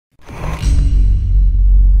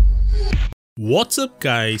What's up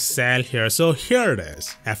guys, Sal here. So here it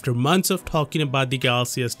is. After months of talking about the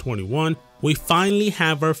Galaxy S21, we finally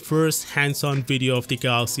have our first hands-on video of the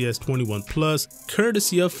Galaxy S21 Plus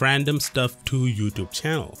courtesy of Random Stuff 2 YouTube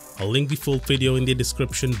channel. I'll link the full video in the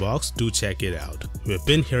description box, do check it out. We've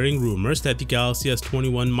been hearing rumors that the Galaxy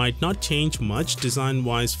S21 might not change much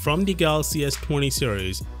design-wise from the Galaxy S20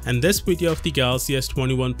 series, and this video of the Galaxy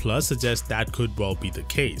S21 Plus suggests that could well be the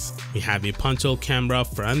case. We have a punch-hole camera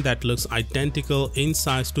up front that looks identical in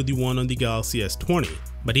size to the one on the Galaxy S20.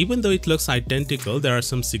 But even though it looks identical, there are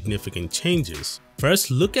some significant changes.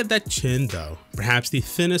 First, look at that chin though, perhaps the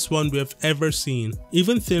thinnest one we have ever seen,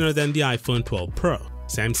 even thinner than the iPhone 12 Pro.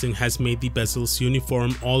 Samsung has made the bezels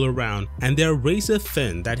uniform all around and they are razor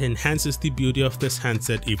thin that enhances the beauty of this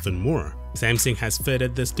handset even more. Samsung has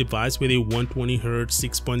fitted this device with a 120Hz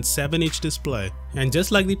 6.7-inch display, and just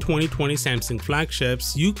like the 2020 Samsung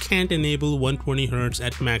flagships, you can't enable 120Hz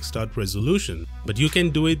at maxed out resolution, but you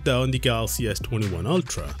can do it though on the Galaxy S21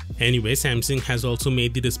 Ultra. Anyway, Samsung has also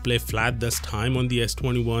made the display flat this time on the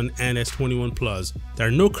S21 and S21 Plus. There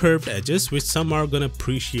are no curved edges, which some are gonna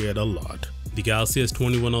appreciate a lot. The Galaxy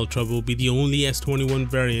S21 Ultra will be the only S21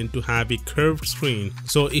 variant to have a curved screen,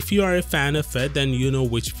 so if you are a fan of it, then you know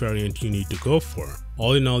which variant you need to go for.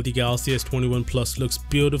 All in all, the Galaxy S21 Plus looks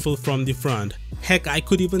beautiful from the front. Heck, I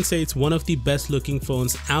could even say it's one of the best looking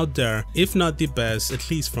phones out there, if not the best,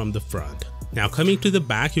 at least from the front. Now coming to the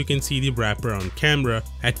back, you can see the wraparound camera.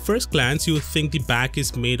 At first glance, you would think the back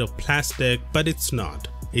is made of plastic, but it's not.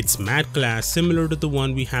 It's matte glass, similar to the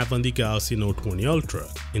one we have on the Galaxy Note 20 Ultra.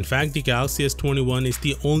 In fact, the Galaxy S21 is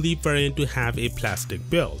the only variant to have a plastic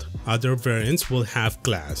build. Other variants will have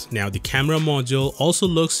glass. Now the camera module also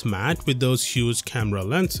looks matte with those huge camera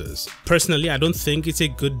lenses. Personally, I don't think it's a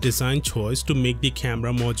good design choice to make the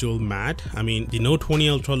camera module matte. I mean, the Note 20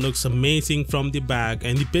 Ultra looks amazing from the back,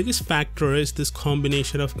 and the biggest factor is this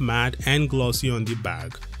combination of matte and glossy on the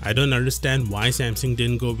back. I don't understand why Samsung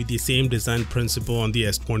didn't go with the same design principle on the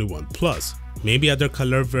S21 Plus. Maybe other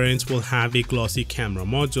color variants will have a glossy camera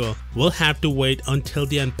module. We'll have to wait until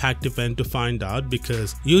the unpacked event to find out,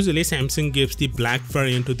 because usually Samsung gives the black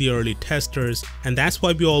variant to the early testers, and that's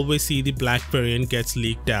why we always see the black variant gets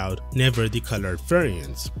leaked out, never the colored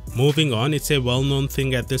variants. Moving on, it's a well-known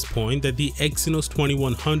thing at this point that the Exynos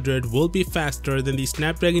 2100 will be faster than the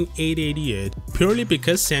Snapdragon 888 purely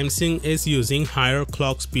because Samsung is using higher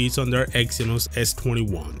clock speeds on their Exynos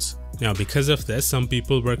S21s. Now because of this, some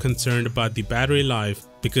people were concerned about the battery life,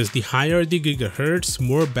 because the higher the gigahertz,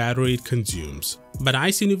 more battery it consumes. But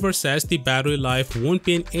Ice Universe says the battery life won't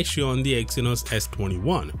be an issue on the Exynos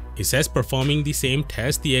S21. It says performing the same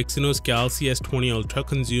test, the Exynos Galaxy S20 Ultra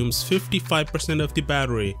consumes 55% of the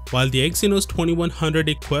battery, while the Exynos 2100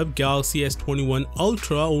 equipped Galaxy S21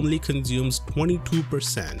 Ultra only consumes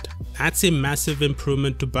 22%. That's a massive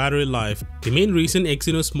improvement to battery life. The main reason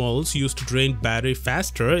Exynos models used to drain battery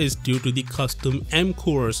faster is due to the custom M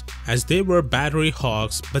cores, as they were battery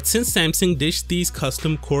hogs, but since Samsung dished these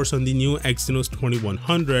custom cores on the new Exynos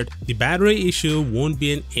 2100, the battery issue won't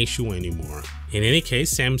be an issue anymore. In any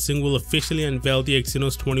case, Samsung will officially unveil the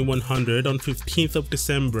Exynos 2100 on 15th of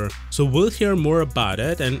December, so we'll hear more about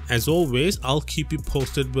it, and as always, I'll keep you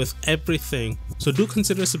posted with everything, so do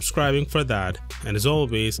consider subscribing for that, and as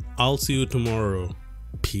always, I'll see you tomorrow.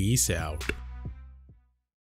 Peace out.